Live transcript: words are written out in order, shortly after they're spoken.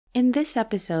In this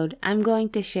episode, I'm going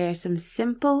to share some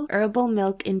simple herbal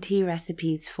milk and tea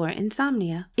recipes for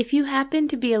insomnia. If you happen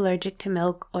to be allergic to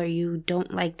milk or you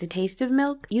don't like the taste of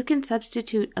milk, you can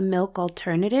substitute a milk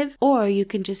alternative, or you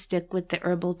can just stick with the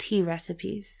herbal tea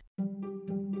recipes.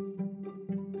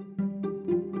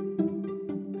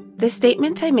 The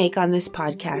statements I make on this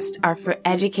podcast are for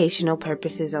educational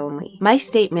purposes only. My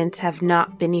statements have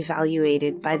not been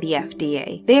evaluated by the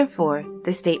FDA. Therefore,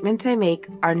 the statements I make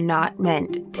are not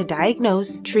meant to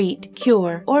diagnose, treat,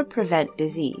 cure, or prevent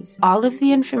disease. All of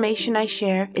the information I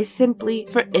share is simply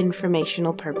for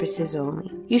informational purposes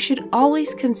only. You should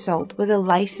always consult with a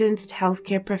licensed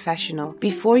healthcare professional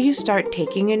before you start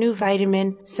taking a new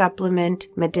vitamin, supplement,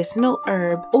 medicinal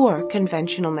herb, or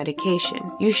conventional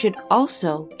medication. You should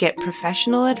also get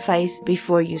professional advice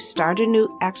before you start a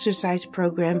new exercise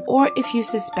program or if you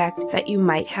suspect that you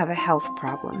might have a health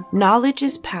problem. Knowledge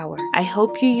is power. I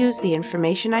hope you use the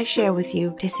information I share with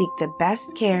you to seek the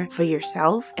best care for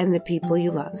yourself and the people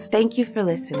you love. Thank you for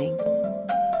listening.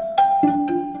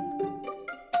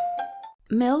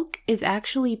 Milk is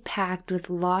actually packed with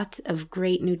lots of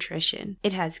great nutrition.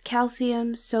 It has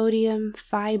calcium, sodium,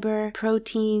 fiber,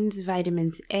 proteins,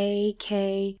 vitamins A,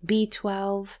 K,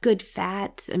 B12, good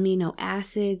fats, amino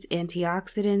acids,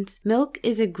 antioxidants. Milk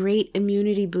is a great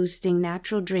immunity-boosting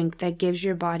natural drink that gives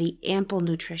your body ample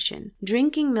nutrition.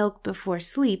 Drinking milk before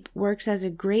sleep works as a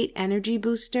great energy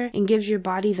booster and gives your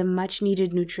body the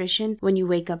much-needed nutrition when you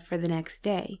wake up for the next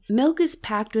day. Milk is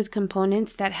packed with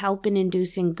components that help in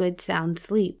inducing good sound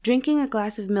sleep. Drinking a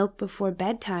glass of milk before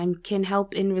bedtime can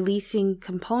help in releasing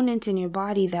components in your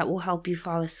body that will help you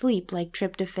fall asleep, like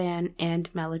tryptophan and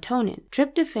melatonin.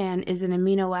 Tryptophan is an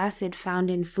amino acid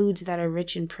found in foods that are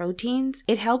rich in proteins.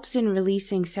 It helps in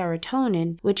releasing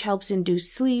serotonin, which helps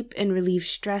induce sleep and relieve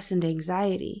stress and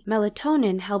anxiety.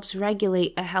 Melatonin helps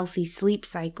regulate a healthy sleep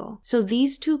cycle. So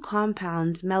these two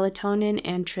compounds, melatonin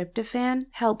and tryptophan,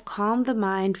 help calm the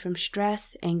mind from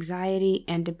stress, anxiety,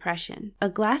 and depression. A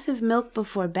glass of milk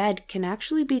before bed can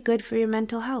actually be good for your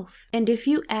mental health. And if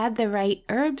you add the right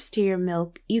herbs to your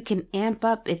milk, you can amp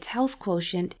up its health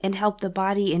quotient and help the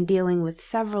body in dealing with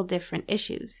several different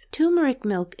issues. Turmeric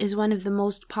milk is one of the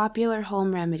most popular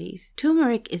home remedies.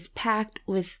 Turmeric is packed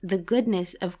with the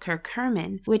goodness of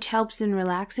curcumin, which helps in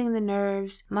relaxing the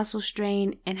nerves, muscle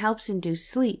strain, and helps induce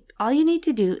sleep. All you need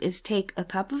to do is take a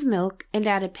cup of milk and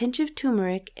add a pinch of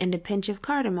turmeric and a pinch of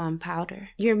cardamom powder.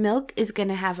 Your milk is going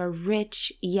to have a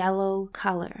rich yellow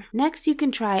color. Next, you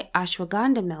can try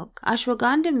ashwagandha milk.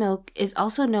 Ashwagandha milk is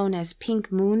also known as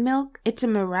pink moon milk. It's a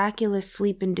miraculous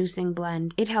sleep-inducing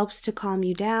blend. It helps to calm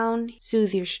you down,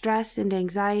 soothe your stress and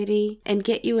anxiety, and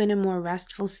get you in a more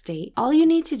restful state. All you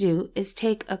need to do is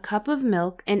take a cup of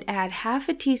milk and add half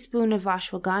a teaspoon of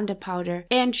ashwagandha powder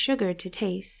and sugar to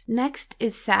taste. Next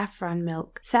is saffron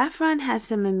milk. Saffron has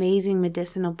some amazing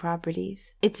medicinal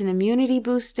properties. It's an immunity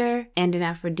booster and an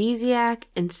aphrodisiac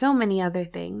and so many other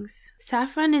things.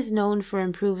 Saffron is known for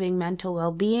improving mental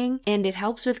well-being, and it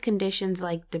helps with conditions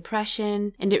like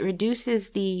depression, and it reduces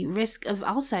the risk of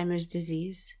Alzheimer's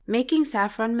disease. Making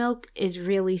saffron milk is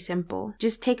really simple.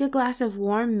 Just take a glass of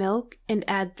warm milk and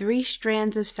add 3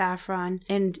 strands of saffron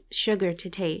and sugar to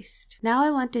taste. Now I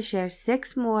want to share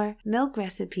 6 more milk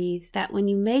recipes that when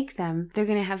you make them, they're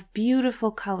going to have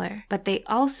beautiful color, but they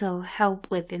also help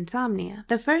with insomnia.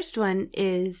 The first one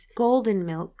is golden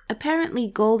milk. Apparently,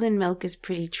 golden milk is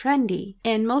pretty trendy,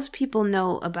 and most people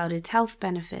know about its health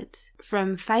benefits.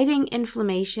 From fighting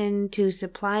inflammation to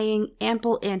supplying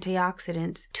ample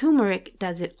antioxidants, turmeric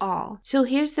does it all. So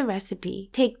here's the recipe.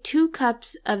 Take 2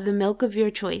 cups of the milk of your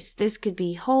choice. This could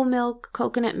be whole milk,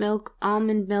 coconut milk,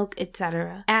 almond milk,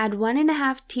 etc. Add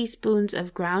 1.5 teaspoons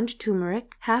of ground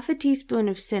turmeric, half a teaspoon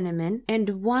of cinnamon, and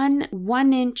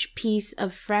 1-inch piece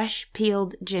of fresh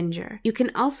peeled ginger. You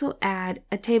can also add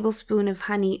a tablespoon of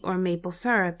honey or maple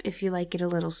syrup if you like it a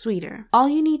little sweeter. All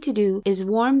you need to do is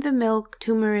warm the milk,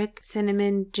 turmeric,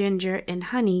 cinnamon, ginger, and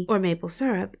honey or maple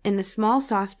syrup in a small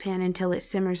saucepan until it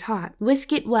simmers hot.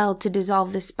 Whisk it well to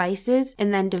dissolve the spices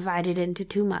and then divide it into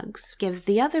 2 mugs. Give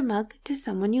the other mug to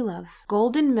someone you love.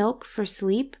 Golden milk for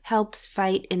sleep helps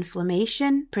fight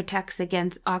inflammation, protects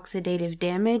against oxidative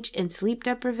damage and sleep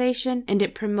deprivation, and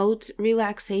it promotes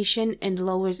relaxation and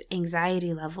lowers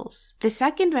anxiety levels. The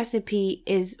second recipe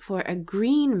is for a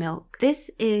green milk. This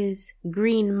is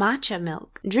green and matcha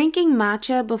milk. Drinking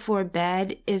matcha before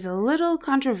bed is a little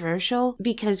controversial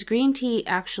because green tea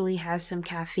actually has some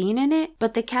caffeine in it,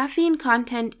 but the caffeine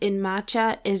content in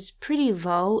matcha is pretty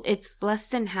low. It's less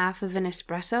than half of an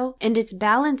espresso, and it's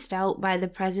balanced out by the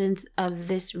presence of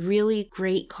this really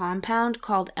great compound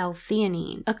called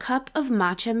L-theanine. A cup of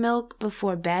matcha milk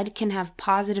before bed can have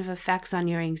positive effects on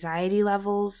your anxiety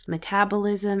levels,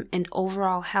 metabolism, and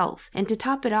overall health. And to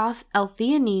top it off,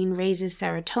 L-theanine raises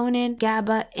serotonin,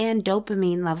 GABA, and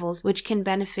dopamine levels, which can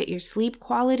benefit your sleep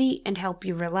quality and help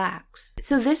you relax.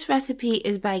 So this recipe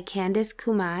is by Candice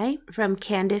Kumai from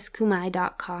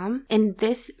CandiceKumai.com, and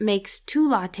this makes 2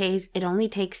 lattes. It only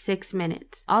takes 6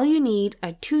 minutes. All you need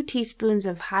are 2 teaspoons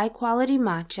of high-quality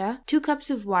matcha, 2 cups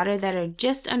of water that are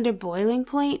just under boiling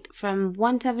point from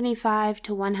 175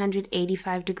 to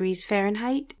 185 degrees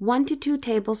Fahrenheit, 1 to 2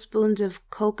 tablespoons of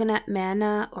coconut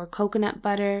manna or coconut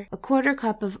butter, a 1/4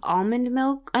 cup of almond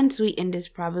milk, unsweetened is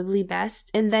probably best,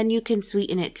 and then you can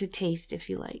sweeten it to taste if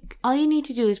you like. All you need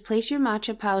to do is place your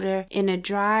matcha powder in a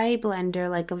dry blender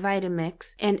like a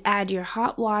Vitamix and add your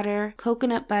hot water,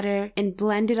 coconut butter, and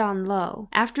blend it on low.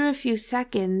 After a few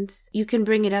seconds, you can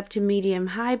bring it up to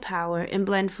medium-high power and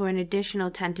blend for an additional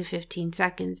 10 to 15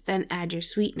 seconds, then add your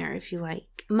sweetener if you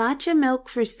like. Matcha milk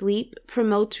for sleep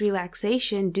promotes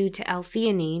relaxation due to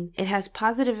L-theanine. It has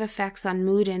positive effects on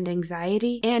mood and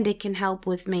anxiety, and it can help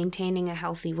with maintaining a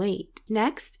healthy weight.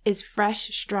 Next is fresh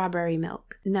strawberry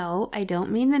milk. No, I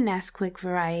don't mean the Nesquik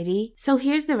variety. So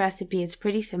here's the recipe. It's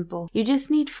pretty simple. You just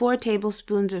need 4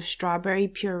 tablespoons of strawberry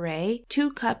puree,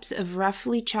 2 cups of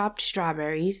roughly chopped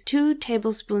strawberries, 2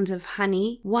 tablespoons of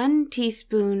honey, 1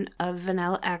 teaspoon of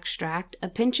vanilla extract, a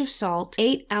pinch of salt,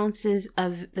 8 ounces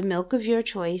of the milk of your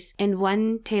choice, and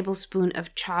 1 tablespoon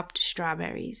of chopped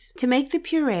strawberries. To make the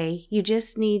puree, you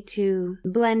just need to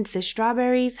blend the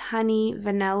strawberries, honey,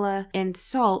 vanilla, and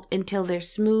salt until they're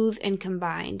smooth and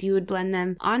combined. You would blend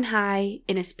them on high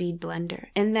in a speed blender.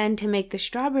 And then to make the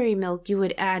strawberry milk, you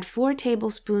would add 4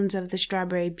 tablespoons of the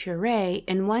strawberry puree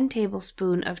and 1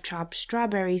 tablespoon of chopped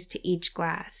strawberries to each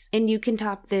glass. And you can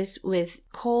top this with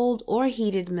cold or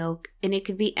heated milk, and it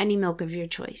could be any milk of your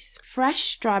choice. Fresh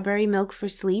strawberry milk for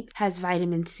sleep has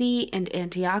vitamin C and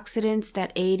antioxidants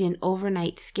that aid in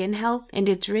overnight skin health, and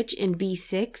it's rich in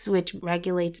B6, which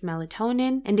regulates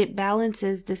melatonin, and it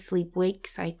balances the sleep-wake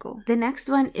cycle. The next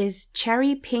one is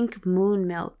cherry pink moon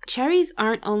milk. Cherries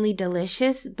aren't only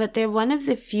delicious, but they're one of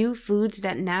the few foods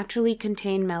that naturally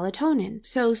contain melatonin.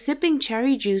 So sipping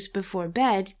cherry juice before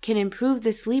bed can improve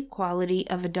the sleep quality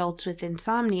of adults with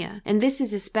insomnia, and this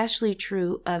is especially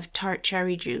true of tart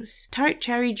cherry juice. Tart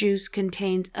cherry juice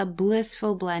contains a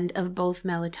blissful blend of both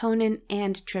melatonin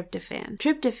and tryptophan.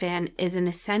 Tryptophan is an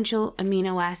essential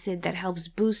amino acid that helps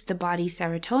boost the body's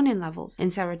serotonin levels,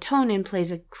 and serotonin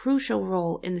plays a crucial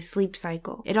role in the sleep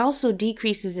cycle. It also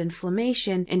decreases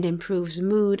inflammation and improves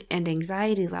mood and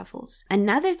anxiety levels.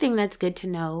 Another thing that's good to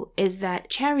know is that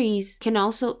cherries can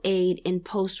also aid in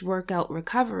post-workout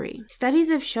recovery. Studies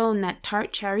have shown that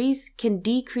tart cherries can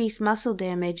decrease muscle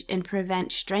damage and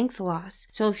prevent strength loss.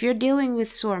 So if you're dealing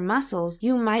with sore muscles,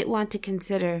 you might want to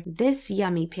consider this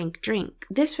yummy pink drink.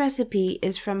 This recipe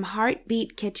is from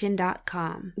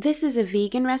heartbeatkitchen.com. This is a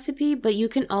vegan recipe, but you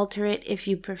can alter it if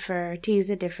you prefer to use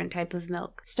a different type of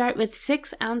milk. Start with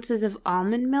 6 ounces of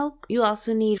almond milk. You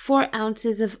also need 4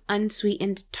 ounces of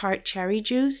unsweetened tart cherry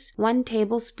juice, 1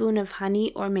 tablespoon of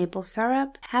honey or maple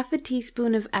syrup, half a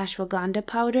teaspoon of ashwagandha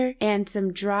powder, and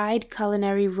some dried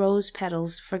culinary rose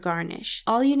petals for garnish.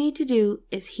 All you need to do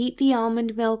is heat the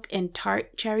almond milk and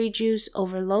tart cherry juice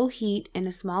over low heat in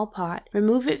a small pot,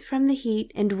 remove it from the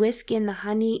heat, and whisk in the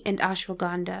honey and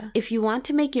ashwagandha. If you want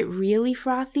to make it really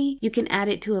frothy, you can add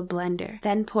it to a blender.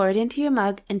 Then pour it into your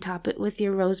mug and top it with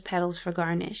your rose petals for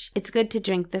garnish. It's good to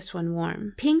drink this one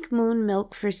warm. Pink moon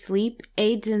milk for sleep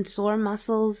aids in sore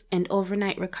muscles and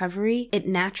overnight recovery. It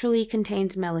naturally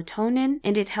contains melatonin,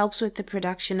 and it helps with the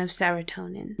production of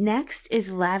serotonin. Next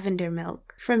is lavender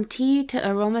milk. From tea to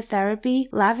aromatherapy,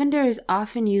 lavender is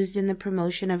often used in the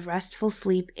promotion of restful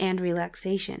sleep and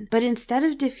relaxation. But instead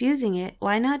of diffusing it,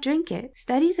 why not drink it?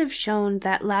 Studies have shown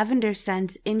that lavender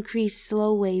scents increase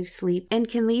slow wave sleep and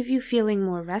can leave you feeling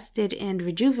more rested and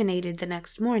rejuvenated the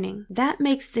next morning. That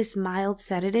makes this mild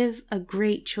sedative a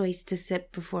great choice to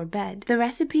sip before bed. The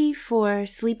recipe for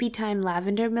Sleepy Time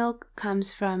lavender milk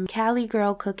comes from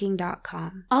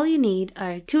CaliGirlCooking.com. All you need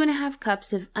are 2.5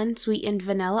 cups of unsweetened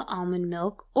vanilla almond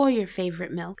milk or your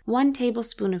favorite milk, 1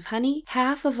 tablespoon of honey,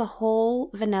 half of a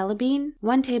whole vanilla bean,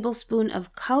 1 tablespoon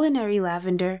of culinary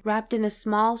lavender wrapped in a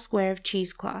small square of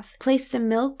cheesecloth. Place the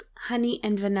milk, honey,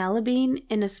 and vanilla bean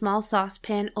in a small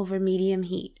saucepan over medium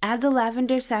heat. Add the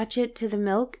lavender sachet to the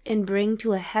milk and bring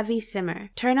to a heavy simmer.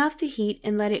 Turn off the heat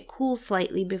and let it cool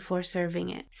slightly before serving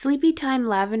it. Sleepy Time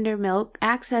lavender milk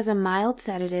acts as a mild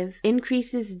sedative,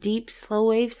 increases deep,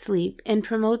 slow-wave sleep, and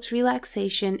promotes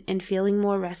relaxation and feeling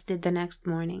more rested the next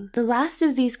morning. The last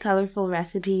of these colorful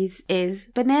recipes is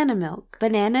banana milk.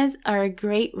 Bananas are a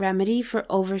great remedy for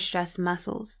overstressed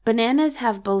muscles. Bananas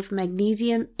have both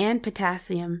magnesium and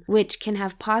potassium, which can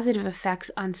have positive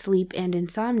effects on sleep and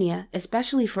insomnia,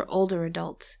 especially for older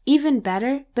adults. Even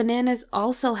better, bananas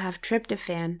also have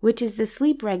tryptophan, which is the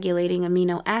sleep-regulating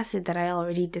amino acid that I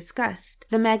already discussed.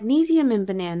 The magnesium in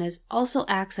bananas also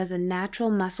acts as a natural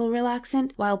muscle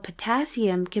relaxant, while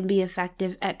potassium can be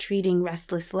effective at treating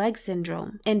restless leg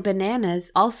syndrome. And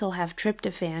bananas also have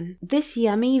tryptophan. This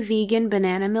yummy vegan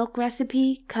banana milk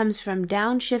recipe comes from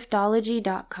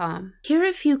downshiftology.com. Here are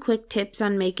a few quick tips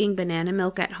on making banana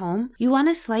milk at home. You want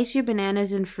to slice your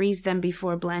bananas and freeze them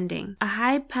before blending. A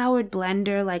high-powered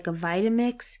blender like a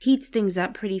Vitamix heats things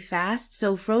up pretty fast,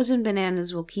 so frozen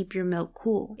bananas will keep your milk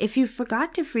cool. If you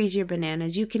forgot to freeze your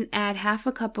bananas, you can add half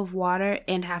a cup of water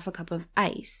and half a cup of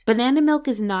ice. Banana milk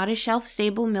is not a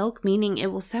shelf-stable milk, meaning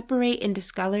it will separate and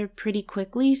discolor pretty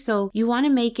quickly, so you want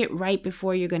to make it right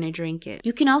before you're going to drink it.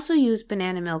 You can also use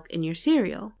banana milk in your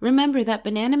cereal. Remember that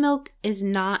banana milk is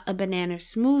not a banana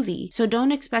smoothie, so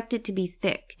don't expect it to be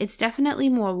thick. It's definitely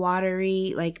more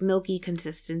watery, like milky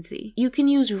consistency. You can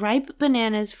use ripe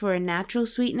bananas for a natural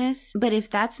sweetness, but if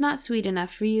that's not sweet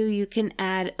enough for you, you can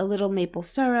add a little maple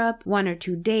syrup, 1 or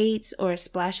 2 dates, or a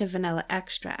splash of vanilla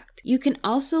extract. You can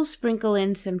also sprinkle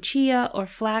in some chia or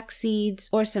flax seeds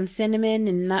or some cinnamon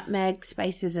and nutmeg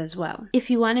spices as well. If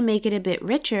you want to make it a bit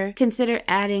richer, consider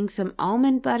adding some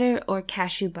almond butter or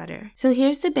cashew butter. So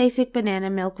here's the basic banana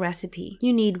milk recipe.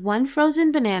 You need 1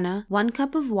 frozen banana, 1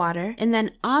 cup of water, and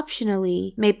then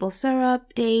optionally maple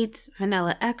syrup, dates,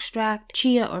 vanilla extract,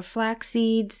 chia or flax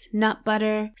seeds, nut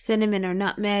butter, cinnamon or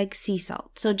nutmeg, sea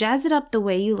salt. So jazz it up the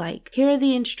way you like. Here are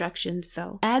the instructions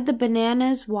though. Add the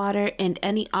bananas, water, and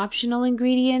any optional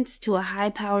ingredients to a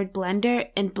high-powered blender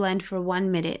and blend for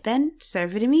 1 minute. Then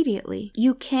serve it immediately.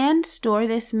 You can store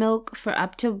this milk for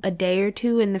up to a day or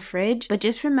 2 in the fridge, but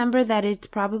just remember that it's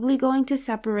probably going to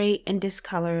separate and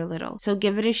discolor a little, so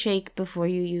give it a shake before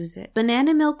you use it.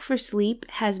 Banana milk for sleep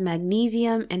has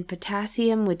magnesium and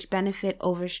potassium, which benefit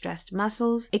overstressed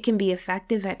muscles. It can be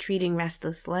effective at treating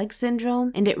restless leg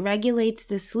syndrome, and it regulates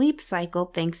the sleep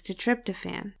cycle thanks to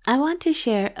tryptophan. I want to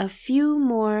share a few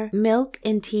more milk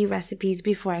and tea recipes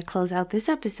before I close out this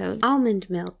episode. Almond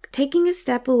milk. Taking a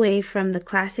step away from the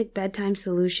classic bedtime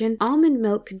solution, almond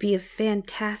milk could be a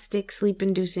fantastic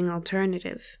sleep-inducing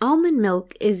alternative. Almond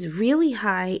milk is really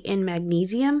high in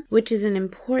magnesium, which is an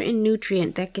important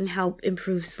nutrient that can help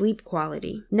improve sleep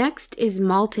quality. Next is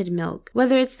malted milk.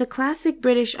 Whether it's the classic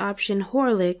British option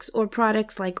Horlicks or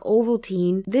products like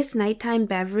Ovaltine, this nighttime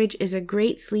beverage is a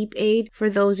great sleep aid for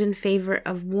those in favor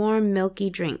of warm, milky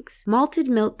drinks. Malted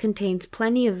milk contains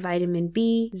plenty of vitamin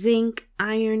B, zinc,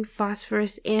 iron,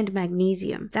 phosphorus, and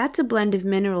magnesium. That's a blend of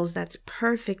minerals that's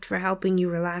perfect for helping you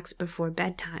relax before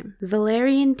bedtime.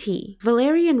 Valerian tea.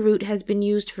 Valerian root has been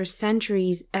used for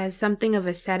centuries as something of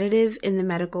a sedative in the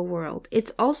medical world.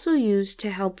 It's also used to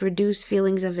help reduce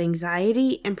feelings of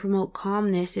anxiety and promote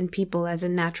calmness in people as a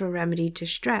natural remedy to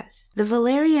stress. The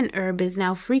valerian herb is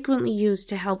now frequently used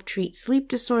to help treat sleep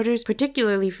disorders,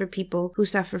 particularly for people who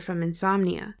suffer from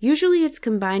insomnia. Usually it's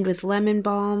combined with lemon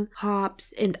balm,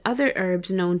 hops, and other herbs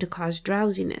known to cause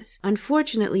drowsiness.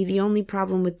 Unfortunately, the only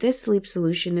problem with this sleep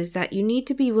solution is that you need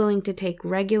to be willing to take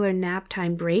regular nap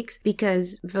time breaks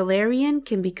because valerian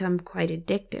can become quite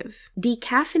addictive.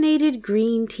 Decaffeinated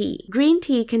green tea. Green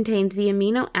tea contains the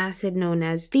amino acid known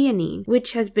as theanine,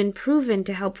 which has been proven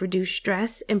to help reduce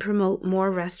stress and promote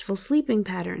more restful sleeping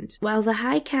patterns. While the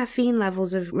high caffeine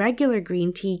levels of regular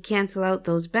green tea cancel out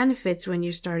those benefits when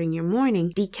you're starting your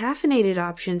morning, decaffeinated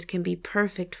options can be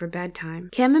perfect for bedtime.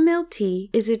 Chamomile tea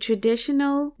is a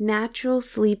traditional, natural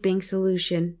sleeping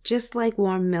solution, just like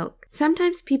warm milk.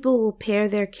 Sometimes people will pair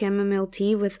their chamomile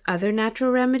tea with other natural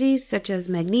remedies, such as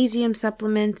magnesium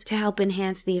supplements, to help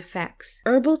enhance the effects.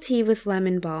 Herbal tea with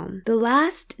lemon balm. The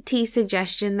last tea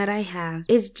suggestion that I have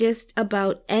is just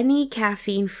about any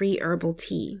caffeine-free herbal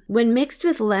tea. When mixed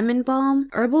with lemon balm,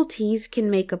 herbal teas can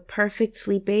make a perfect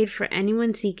sleep aid for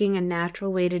anyone seeking a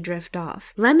natural way to drift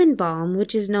off. Lemon balm,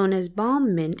 which is known as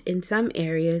balm mint in some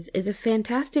areas, is a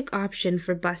fantastic option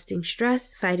for busting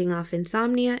stress, fighting off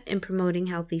insomnia, and promoting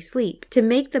healthy sleep. sleep. To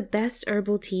make the best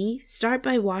herbal tea, start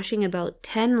by washing about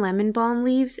 10 lemon balm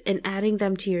leaves and adding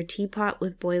them to your teapot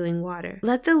with boiling water.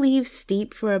 Let the leaves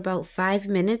steep for about 5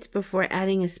 minutes before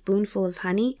adding a spoonful of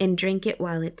honey and drink it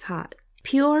while it's hot.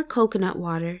 Pure coconut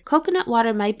water. Coconut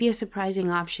water might be a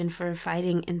surprising option for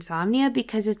fighting insomnia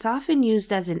because it's often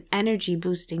used as an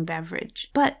energy-boosting beverage.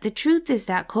 But the truth is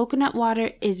that coconut water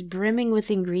is brimming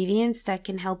with ingredients that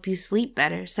can help you sleep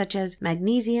better, such as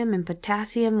magnesium and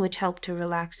potassium, which help to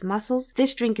relax muscles.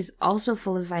 This drink is also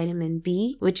full of vitamin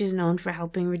B, which is known for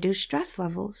helping reduce stress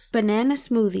levels. Banana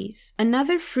smoothies.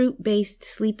 Another fruit-based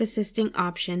sleep-assisting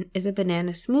option is a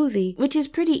banana smoothie, which is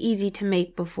pretty easy to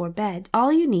make before bed.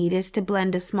 All you need is to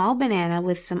blend a small banana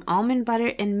with some almond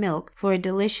butter and milk for a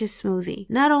delicious smoothie.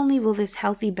 Not only will this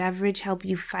healthy beverage help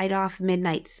you fight off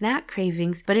midnight snack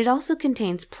cravings, but it also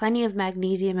contains plenty of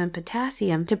magnesium and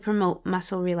potassium to promote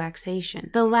muscle relaxation.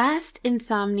 The last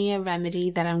insomnia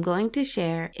remedy that I'm going to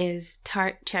share is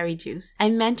tart cherry juice.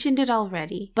 I mentioned it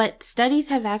already, but studies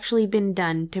have actually been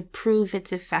done to prove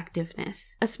its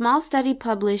effectiveness. A small study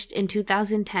published in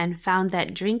 2010 found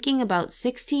that drinking about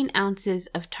 16 ounces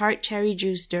of tart cherry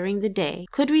juice during the day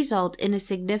could result in a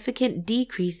significant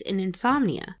decrease in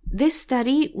insomnia. This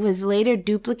study was later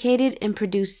duplicated and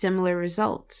produced similar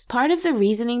results. Part of the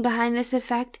reasoning behind this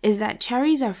effect is that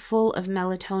cherries are full of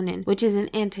melatonin, which is an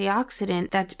antioxidant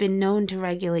that's been known to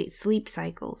regulate sleep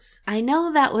cycles. I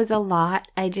know that was a lot.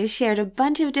 I just shared a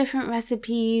bunch of different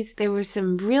recipes. There were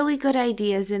some really good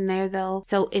ideas in there though.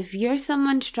 So if you're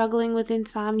someone struggling with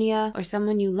insomnia or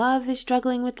someone you love is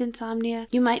struggling with insomnia,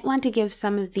 you might want to give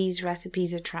some of these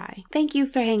recipes a try. Thank you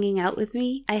for hanging out with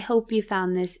me. I hope you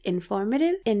found this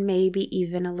informative and maybe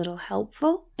even a little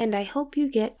helpful, and I hope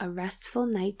you get a restful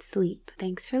night's sleep.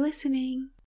 Thanks for listening.